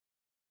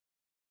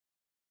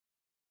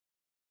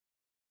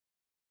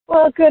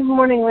Well, good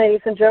morning,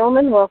 ladies and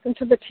gentlemen. Welcome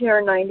to the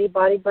TR90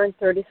 Body Burn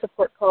 30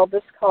 support call.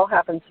 This call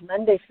happens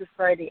Monday through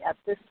Friday at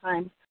this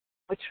time,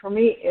 which for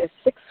me is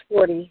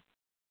 6:40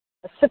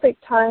 Pacific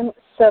Time,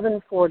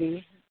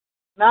 7:40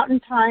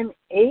 Mountain Time,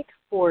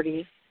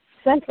 8:40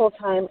 Central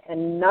Time,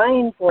 and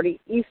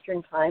 9:40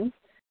 Eastern Time.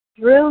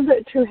 Thrilled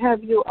to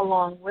have you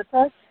along with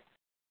us.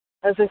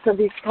 As I said,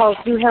 these calls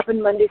do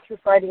happen Monday through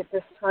Friday at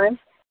this time.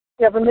 If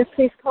you ever miss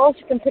these calls,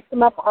 you can pick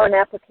them up on an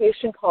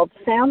application called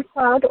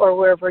SoundCloud or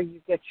wherever you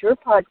get your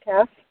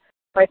podcasts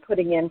by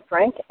putting in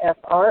Frank,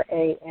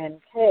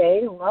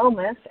 F-R-A-N-K,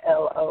 Lomas,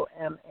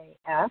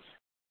 L-O-M-A-S,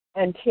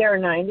 and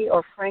TR90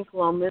 or Frank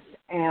Lomas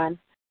and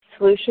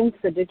Solutions,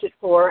 the digit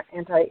 4,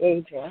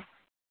 anti-aging.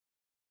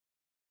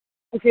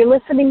 If you're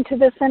listening to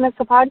this and it's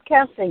a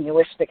podcast and you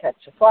wish to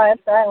catch us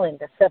live, dial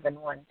into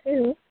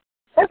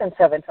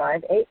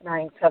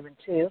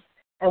 712-775-8972,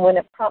 and when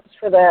it prompts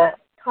for the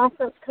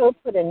conference code,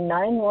 put in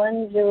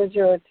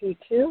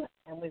 910022,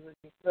 and we would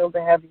be thrilled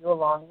to have you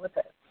along with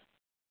us.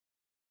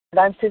 And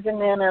I'm Susan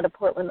Mann out of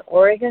Portland,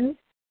 Oregon,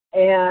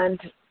 and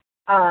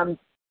the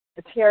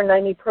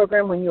TR90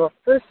 program when you are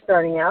first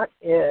starting out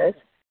is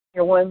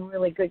your one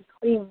really good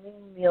clean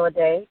lean meal a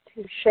day,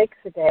 2 shakes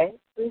a day,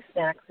 3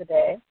 snacks a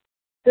day,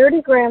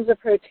 30 grams of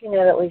protein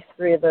at least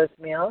 3 of those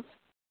meals,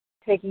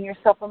 taking your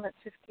supplements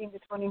 15 to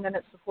 20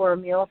 minutes before a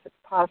meal if it's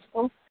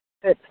possible.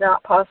 If it's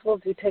not possible,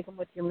 do take them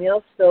with your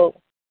meals. So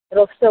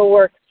it'll still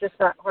work. It's just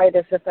not quite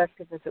as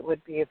effective as it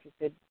would be if you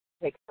could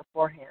take it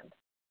beforehand.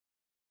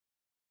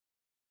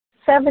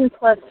 7+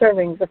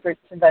 servings of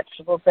fruits and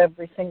vegetables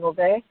every single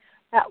day.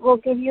 That will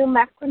give you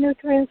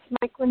macronutrients,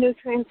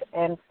 micronutrients,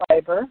 and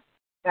fiber.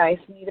 Guys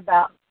need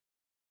about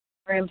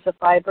grams of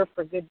fiber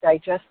for good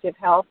digestive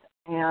health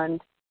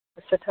and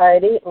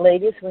satiety.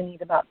 Ladies, we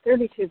need about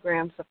 32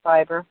 grams of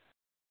fiber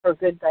for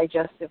good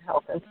digestive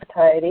health and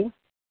satiety.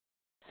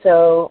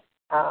 So,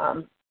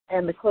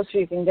 and the closer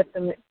you can get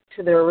them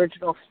to their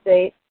original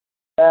state,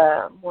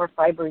 the more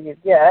fiber you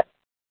get.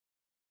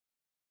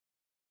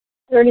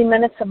 30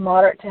 minutes of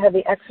moderate to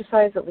heavy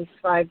exercise at least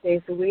 5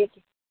 days a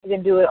week. You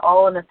can do it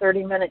all in a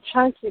 30-minute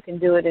chunk. You can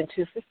do it in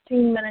 2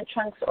 15-minute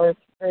chunks or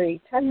 3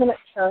 10-minute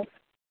chunks,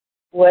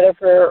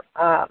 whatever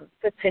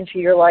fits into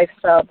your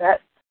lifestyle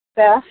best.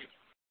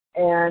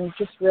 And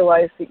just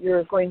realize that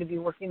you're going to be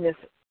working this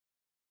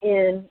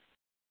in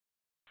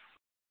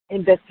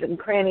bits and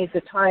crannies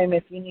of time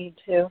if you need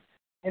to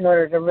in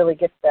order to really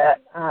get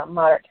that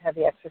moderate to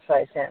heavy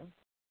exercise in.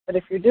 But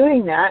if you're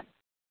doing that,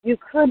 you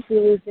could be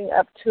losing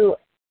up to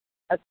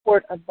a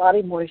quart of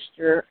body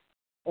moisture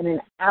in an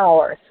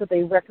hour. So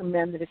they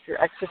recommend that if you're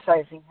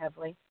exercising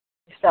heavily,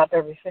 you stop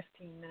every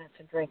 15 minutes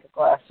and drink a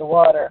glass of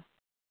water.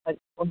 But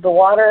the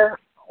water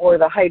or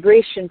the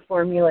hydration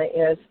formula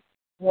is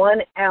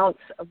 1 ounce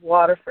of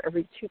water for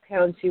every 2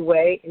 pounds you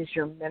weigh is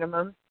your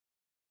minimum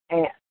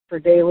for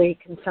daily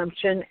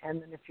consumption.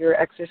 And then if you're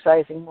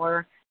exercising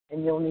more,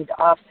 then you'll need to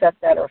offset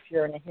that. Or if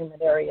you're in a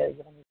humid area,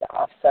 you'll need to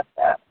offset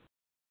that.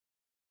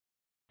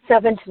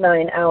 7 to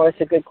 9 hours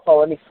of good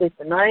quality sleep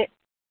a night.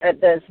 That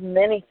does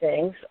many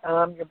things.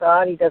 Your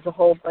body does a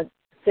whole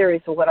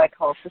series of what I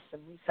call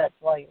system resets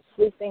while you're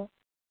sleeping.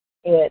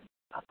 It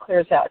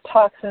clears out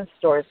toxins,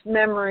 stores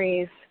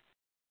memories,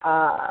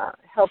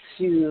 helps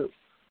you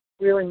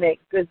really make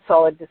good,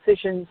 solid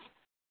decisions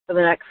for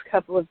the next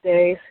couple of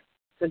days.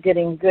 So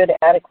getting good,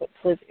 adequate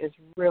sleep is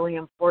really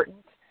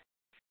important,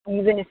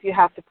 even if you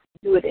have to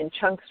do it in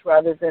chunks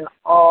rather than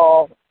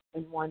all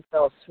in one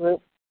fell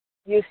swoop.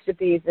 It used to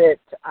be that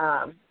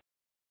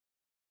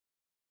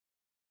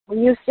we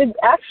used to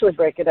actually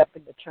break it up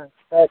into chunks,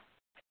 but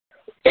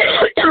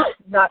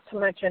not so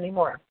much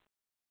anymore.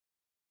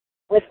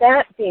 With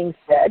that being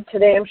said,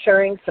 today I'm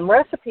sharing some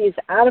recipes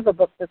out of a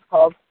book that's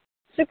called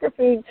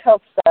Superfoods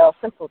Health Style,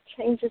 Simple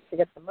Changes to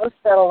Get the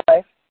Most Out of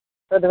Life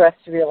for the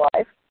Rest of Your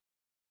Life.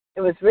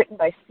 It was written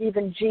by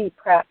Stephen G.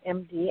 Pratt,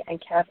 MD, and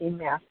Kathy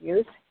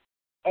Matthews.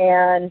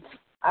 And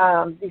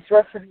these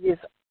recipes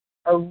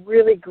are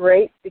really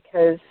great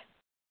because,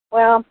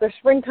 well, they're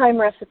springtime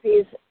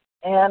recipes,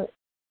 and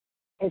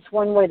it's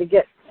one way to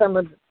get some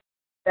of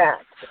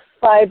that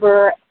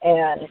fiber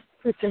and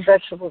fruits and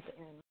vegetables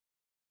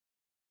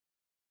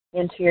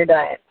into your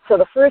diet. So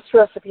the first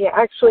recipe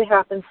actually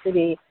happens to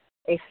be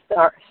a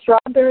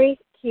strawberry,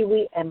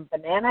 kiwi, and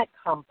banana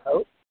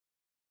compote.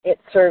 It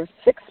serves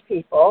 6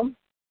 people.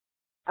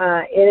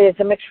 It is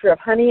a mixture of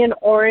honey and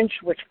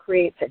orange, which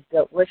creates a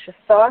delicious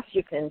sauce.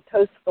 You can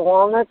toast the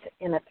walnuts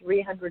in a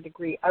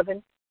 300-degree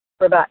oven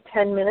for about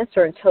 10 minutes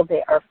or until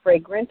they are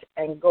fragrant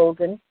and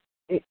golden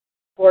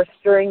before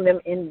stirring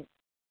them into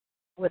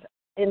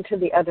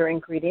the other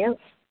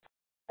ingredients.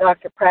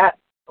 Dr. Pratt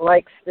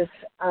likes this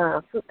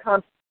fruit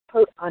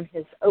compote on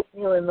his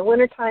oatmeal in the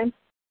wintertime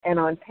and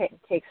on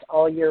pancakes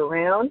all year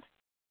round.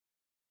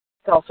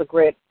 It's also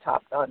great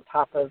topped on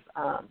top of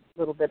a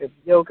little bit of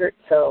yogurt,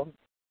 so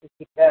you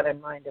keep that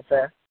in mind as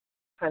a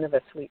kind of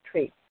a sweet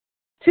treat.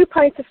 2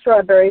 pints of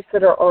strawberries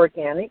that are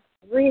organic,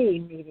 3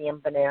 medium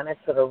bananas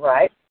that are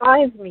ripe,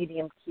 5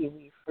 medium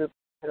kiwi fruit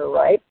that are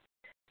ripe,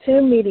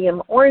 2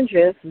 medium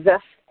oranges,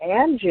 zest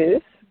and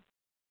juice,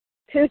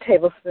 2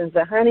 tablespoons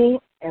of honey,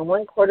 and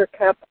 1/4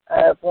 cup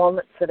of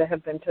walnuts that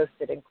have been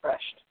toasted and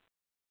crushed.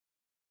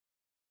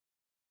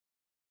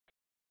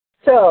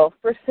 So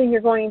first thing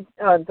you're going,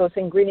 those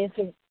ingredients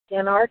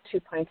again are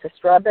 2 pints of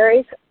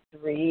strawberries,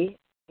 3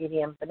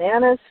 medium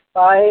bananas,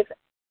 5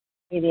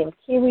 medium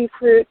kiwi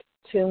fruit,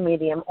 2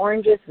 medium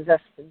oranges,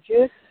 zest and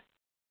juice,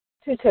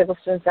 2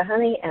 tablespoons of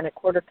honey, and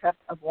 1/4 cup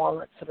of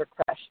walnuts that are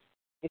crushed.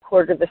 You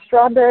quarter the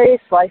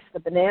strawberries, slice the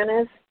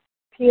bananas,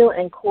 peel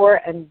and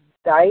core and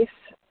dice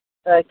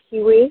the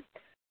kiwi.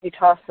 You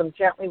toss them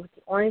gently with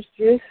the orange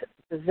juice,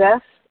 the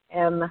zest,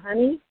 and the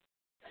honey.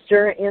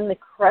 Stir in the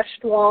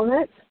crushed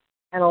walnuts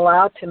and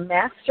allow to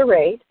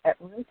macerate at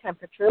room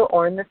temperature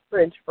or in the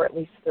fridge for at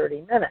least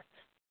 30 minutes.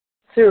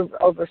 Serve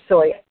over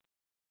soy,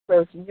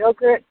 frozen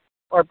yogurt,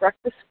 or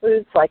breakfast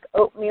foods like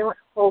oatmeal,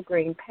 whole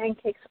grain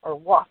pancakes, or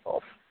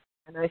waffles.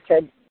 And I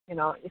said, you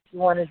know, if you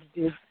wanted to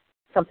do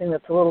something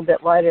that's a little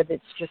bit lighter,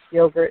 that's just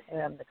yogurt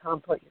and the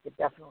compote, you could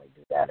definitely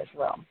do that as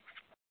well.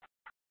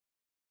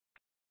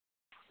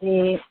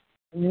 The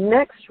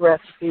next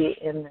recipe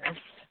in this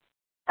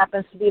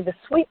happens to be the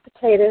sweet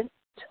potato,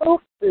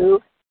 tofu,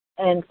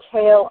 and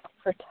kale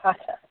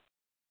frittata.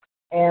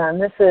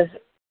 And this is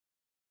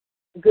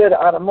good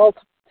on a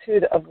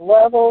multitude of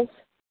levels.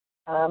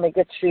 It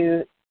gets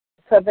you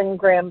 7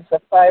 grams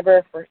of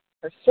fiber for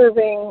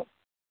serving,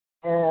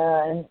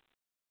 and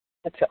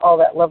gets you all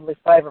that lovely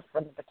fiber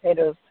from the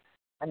potatoes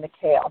and the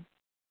kale.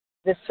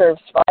 This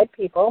serves 5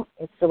 people.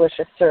 It's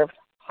delicious served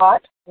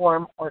hot,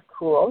 warm, or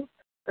cool.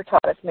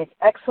 Frittatas make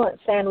excellent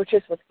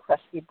sandwiches with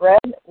crusty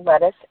bread,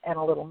 lettuce, and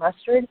a little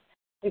mustard.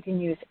 You can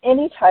use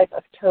any type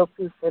of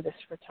tofu for this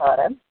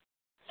frittata.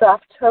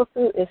 Soft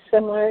tofu is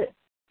similar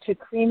to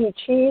creamy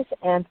cheese,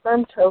 and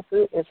firm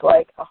tofu is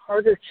like a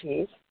harder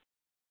cheese.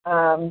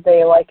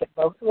 They like it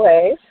both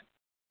ways.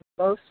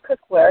 Most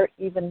cookware,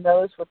 even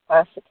those with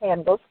plastic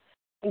handles,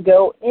 can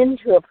go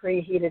into a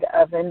preheated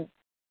oven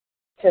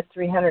to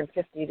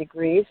 350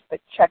 degrees, but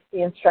check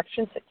the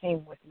instructions that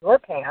came with your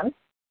pan.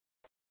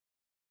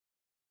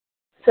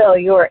 So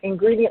your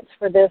ingredients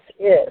for this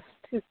is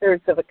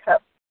 2/3 of a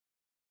cup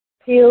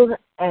peeled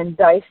and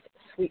diced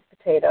sweet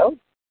potato,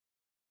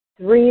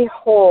 3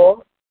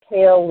 whole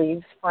kale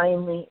leaves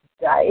finely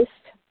diced,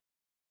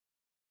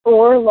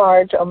 4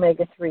 large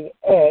omega-3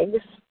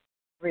 eggs,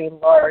 3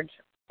 large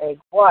egg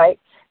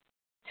whites,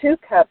 2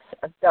 cups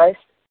of diced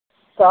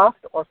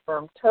soft or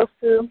firm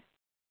tofu,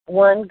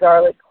 1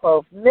 garlic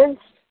clove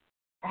minced,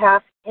 a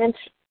 1/2-inch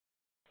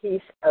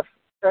piece of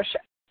fresh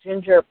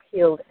ginger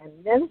peeled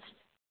and minced.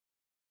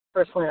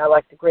 Personally, I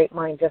like to grate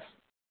mine just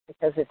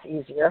because it's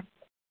easier.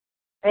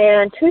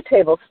 And 2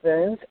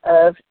 tablespoons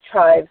of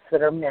chives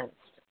that are minced.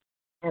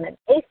 And an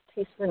 1/8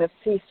 teaspoon of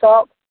sea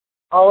salt,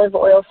 olive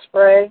oil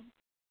spray.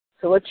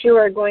 So what you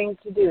are going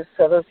to do,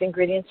 so those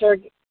ingredients are,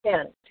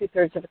 again,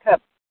 2/3 of a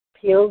cup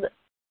peeled,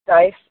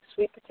 diced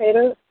sweet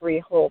potato, 3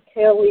 whole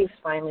kale leaves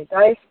finely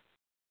diced,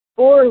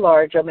 4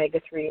 large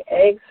omega-3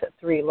 eggs,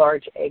 3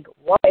 large egg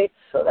whites,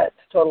 so that's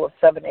a total of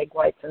 7 egg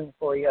whites and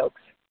 4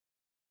 yolks.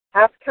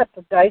 1/2 cup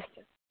of diced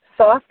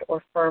soft or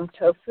firm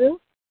tofu,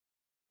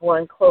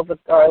 1 clove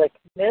of garlic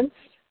minced,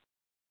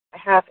 a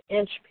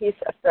 1/2-inch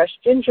piece of fresh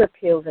ginger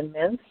peeled and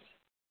minced,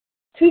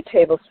 2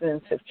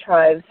 tablespoons of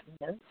chives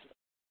minced,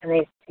 and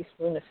 1/8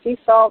 teaspoon of sea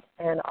salt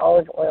and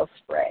olive oil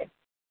spray.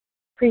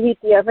 Preheat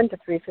the oven to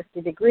 350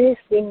 degrees.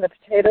 Steam the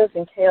potatoes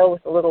and kale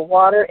with a little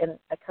water in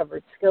a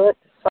covered skillet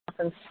to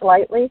soften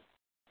slightly,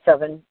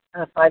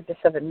 5 to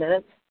 7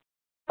 minutes,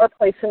 or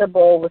place in a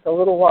bowl with a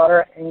little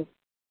water and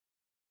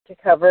to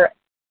cover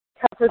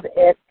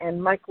it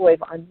and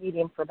microwave on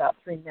medium for about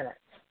 3 minutes.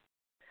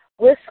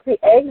 Whisk the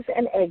eggs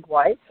and egg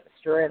whites.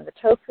 Stir in the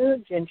tofu,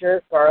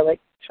 ginger, garlic,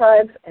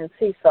 chives, and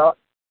sea salt.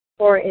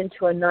 Pour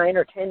into a 9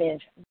 or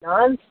 10-inch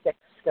non-stick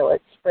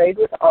skillet sprayed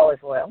with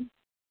olive oil.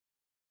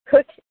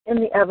 Cook in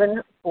the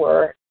oven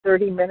for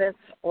 30 minutes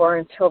or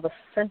until the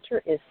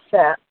center is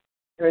set.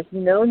 There is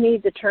no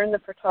need to turn the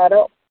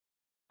frittata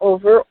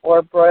over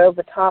or broil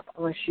the top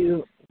unless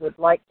you would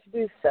like to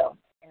do so.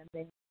 And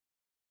then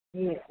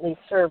immediately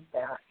serve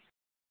that.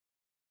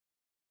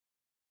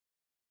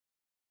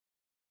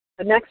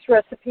 The next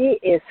recipe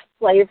is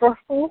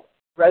flavorful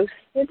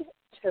roasted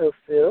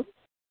tofu.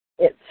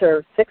 It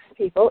serves 6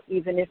 people.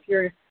 Even if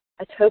you're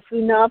a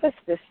tofu novice,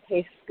 this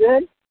tastes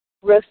good.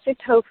 Roasted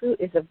tofu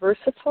is a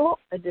versatile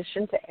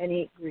addition to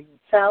any green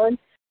salad,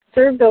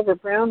 served over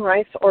brown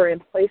rice or in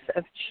place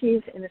of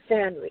cheese in a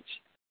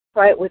sandwich.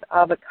 Try it with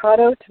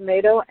avocado,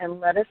 tomato, and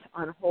lettuce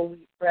on whole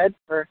wheat bread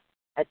for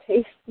a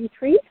tasty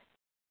treat.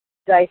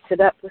 Dice it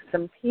up with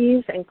some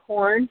peas and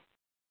corn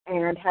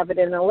and have it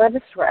in a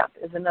lettuce wrap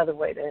is another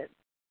way to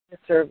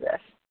serve this.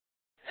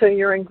 So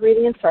your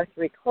ingredients are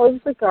 3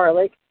 cloves of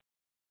garlic,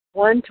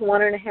 1 to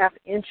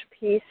 1.5-inch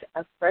piece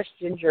of fresh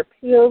ginger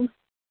peeled,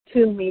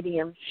 2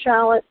 medium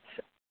shallots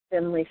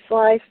thinly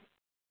sliced,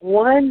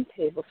 1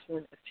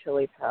 tablespoon of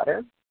chili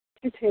powder,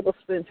 2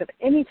 tablespoons of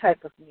any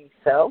type of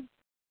miso.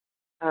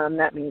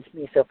 That means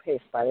miso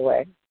paste, by the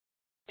way.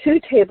 2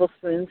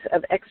 tablespoons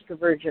of extra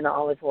virgin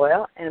olive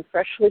oil and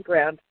freshly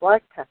ground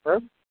black pepper,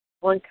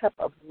 1 cup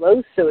of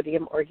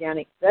low-sodium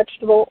organic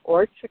vegetable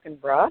or chicken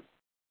broth,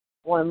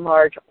 1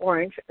 large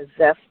orange,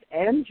 zest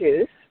and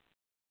juice,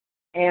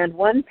 and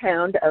 1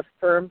 pound of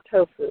firm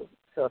tofu.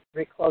 So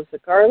 3 cloves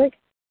of garlic,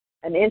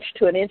 1 inch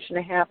to 1.5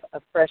 inches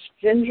of fresh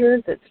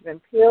ginger that's been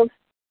peeled,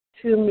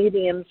 2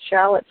 medium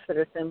shallots that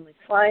are thinly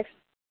sliced,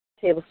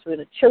 a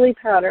tablespoon of chili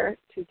powder,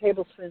 2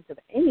 tablespoons of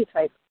any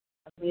type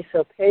of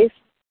miso paste,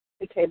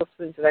 2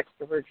 tablespoons of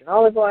extra virgin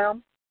olive oil,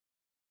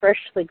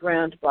 freshly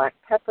ground black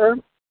pepper,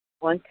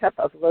 1 cup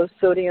of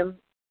low-sodium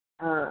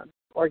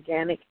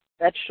organic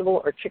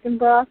vegetable or chicken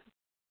broth,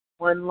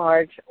 1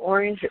 large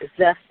orange,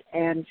 zest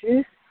and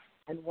juice,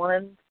 and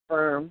 1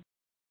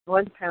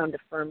 pound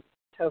of firm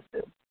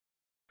tofu.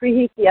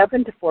 Preheat the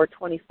oven to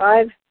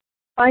 425.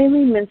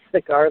 Finely mince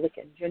the garlic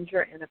and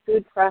ginger in a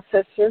food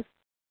processor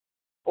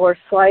or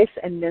slice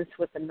and mince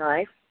with a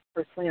knife.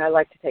 Personally, I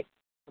like to take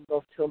them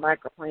both to a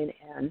microplane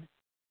and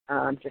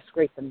just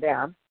scrape them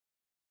down.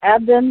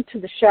 Add them to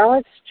the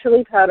shallots,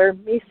 chili powder,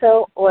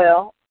 miso,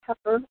 oil,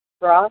 pepper,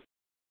 broth,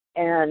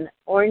 and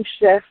orange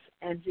zest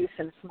and juice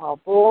in a small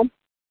bowl.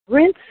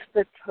 Rinse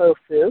the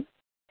tofu,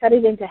 cut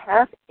it into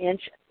 1/2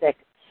 inch thick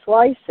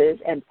slices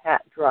and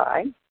pat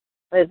dry.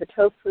 Lay the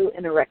tofu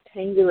in a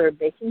rectangular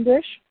baking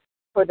dish.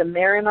 Pour the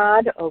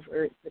marinade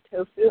over the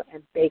tofu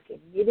and bake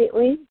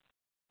immediately.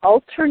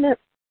 Alternatively,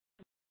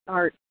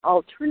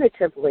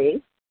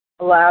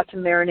 allow to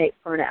marinate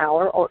for an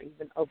hour or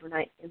even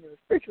overnight in the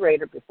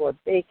refrigerator before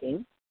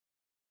baking.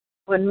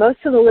 When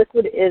most of the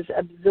liquid is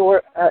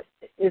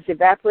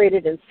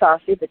evaporated and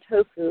saucy, the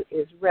tofu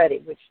is ready,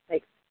 which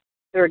takes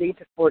 30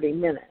 to 40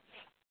 minutes.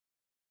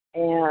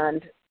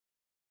 And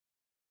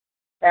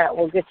that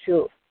will get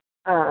you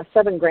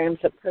 7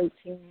 grams of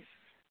protein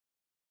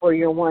for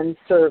your 1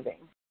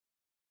 serving.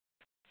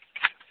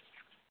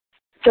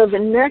 So the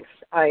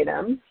next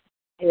item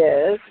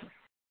is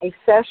a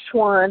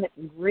Szechuan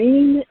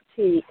green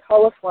tea,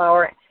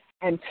 cauliflower,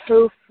 and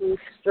tofu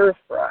stir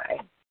fry.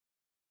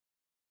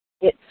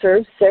 It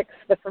serves 6.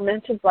 The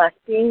fermented black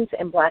beans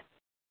and black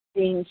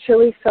bean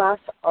chili sauce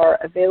are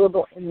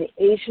available in the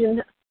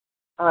Asian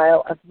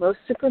aisle of most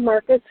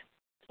supermarkets.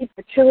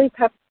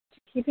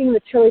 Keeping the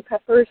chili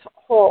peppers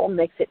whole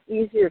makes it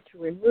easier to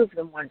remove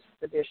them once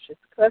the dish is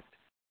cooked.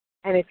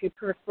 And if you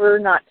prefer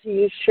not to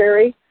use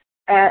sherry,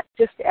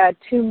 just add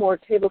 2 more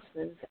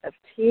tablespoons of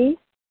tea.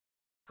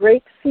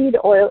 Grapeseed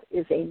oil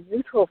is a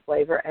neutral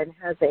flavor and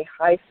has a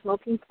high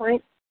smoking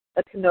point.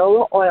 The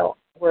canola oil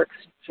works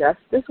just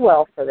as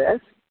well for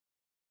this.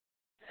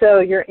 So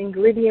your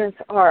ingredients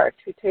are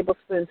 2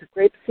 tablespoons of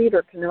grapeseed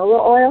or canola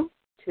oil,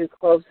 2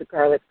 cloves of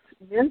garlic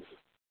minced,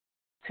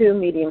 2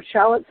 medium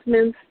shallots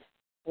minced,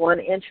 1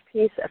 inch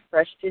piece of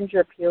fresh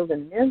ginger peeled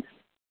and minced,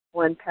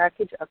 1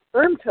 package of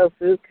firm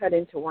tofu cut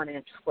into 1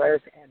 inch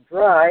squares and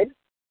dried,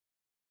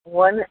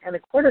 1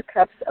 1/4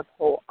 cups of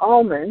whole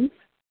almonds,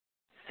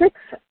 6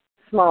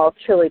 small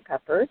chili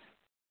peppers,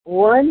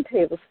 1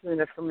 tablespoon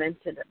of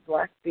fermented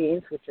black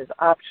beans, which is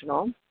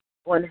optional,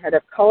 1 head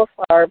of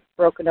cauliflower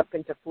broken up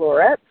into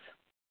florets,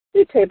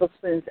 2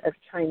 tablespoons of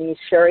Chinese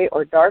sherry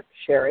or dark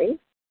sherry,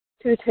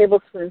 2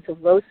 tablespoons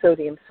of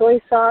low-sodium soy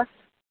sauce,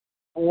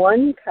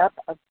 1 cup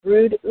of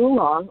brewed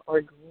oolong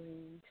or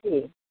green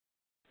tea.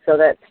 So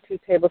that's 2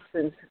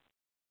 tablespoons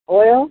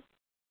oil,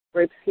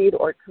 grapeseed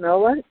or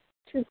canola,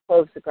 2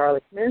 cloves of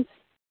garlic minced,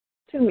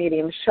 2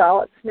 medium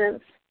shallots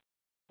minced,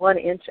 1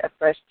 inch of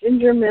fresh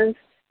ginger minced,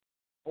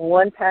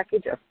 1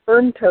 package of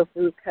firm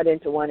tofu cut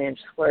into 1 inch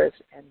squares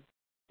and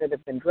that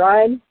have been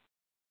dried,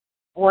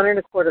 1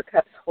 1/4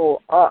 cups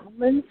whole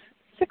almonds,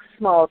 6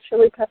 small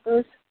chili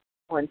peppers,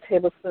 1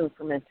 tablespoon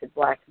fermented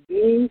black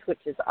beans,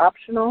 which is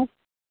optional,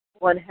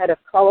 1 head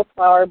of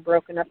cauliflower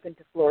broken up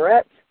into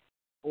florets,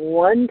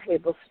 2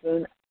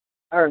 tablespoons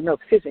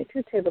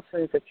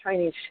of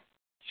Chinese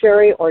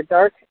sherry or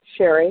dark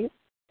sherry,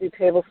 2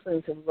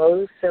 tablespoons of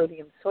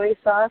low-sodium soy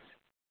sauce,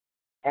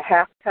 a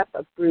 1/2 cup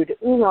of brewed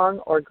oolong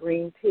or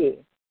green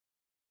tea.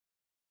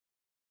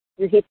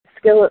 You heat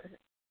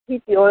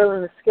the oil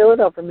in the skillet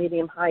over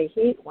medium-high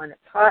heat. When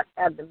it's hot,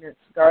 add the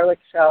minced garlic,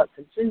 shallots,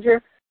 and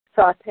ginger.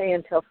 Saute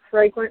until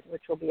fragrant,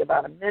 which will be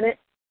about a minute.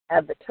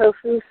 Add the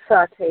tofu.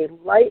 Saute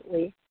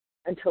lightly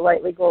until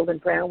lightly golden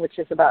brown, which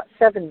is about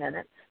 7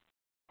 minutes.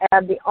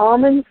 Add the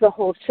almonds, the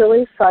whole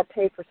chili.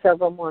 Saute for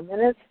several more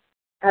minutes.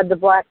 Add the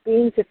black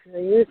beans if you're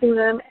using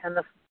them, and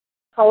the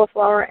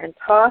cauliflower, and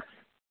toss.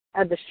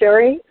 Add the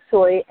sherry,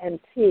 soy, and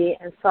tea,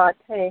 and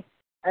saute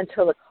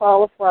until the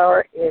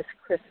cauliflower is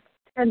crisp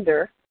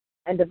tender,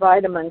 and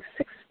divide among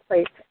 6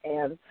 plates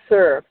and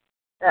serve.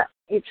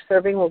 Each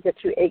serving will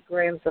get you 8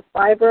 grams of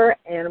fiber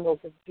and will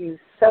give you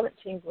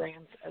 17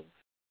 grams of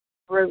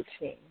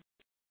protein.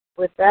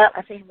 With that,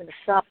 I think I'm going to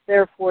stop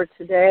there for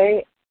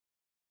today,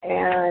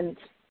 and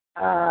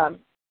I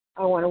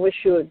want to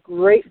wish you a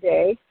great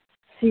day.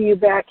 See you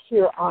back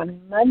here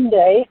on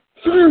Monday.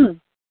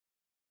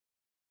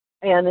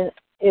 And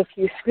if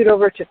you scoot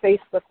over to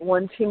Facebook,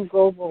 One Team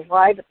Global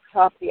Live at the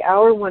top of the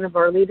hour, one of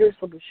our leaders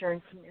will be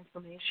sharing some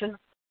information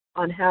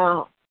on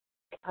how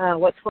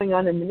what's going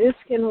on in the new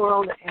skin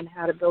world and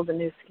how to build a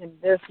new skin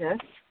business.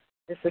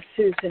 This is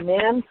Susan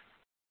Mann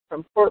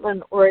from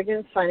Portland,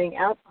 Oregon, signing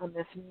out on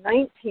this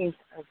 19th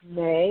of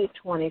May,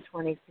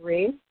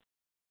 2023.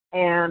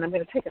 And I'm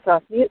going to take us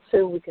off mute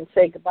so we can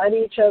say goodbye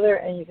to each other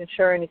and you can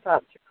share any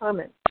thoughts or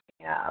comments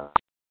you have.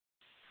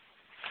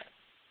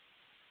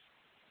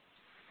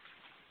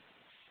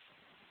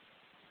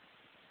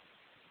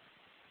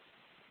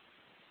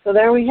 So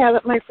there we have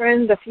it, my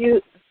friends. A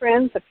few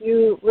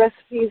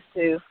recipes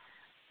to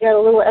get a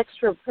little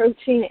extra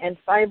protein and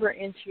fiber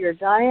into your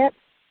diet.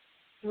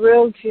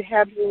 Thrilled to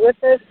have you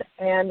with us,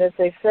 and as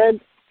I said,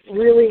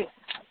 really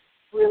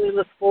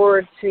look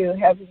forward to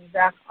having you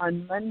back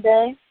on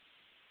Monday.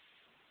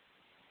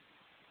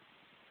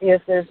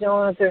 If there's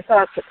no other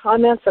thoughts or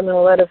comments, I'm going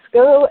to let us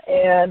go,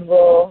 and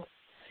we'll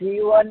see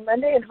you on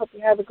Monday, and hope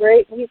you have a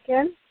great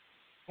weekend.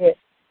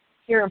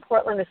 Here in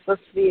Portland, it's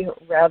supposed to be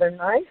rather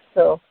nice,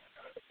 so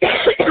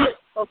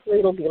hopefully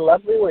it'll be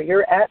lovely where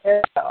you're at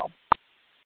as well.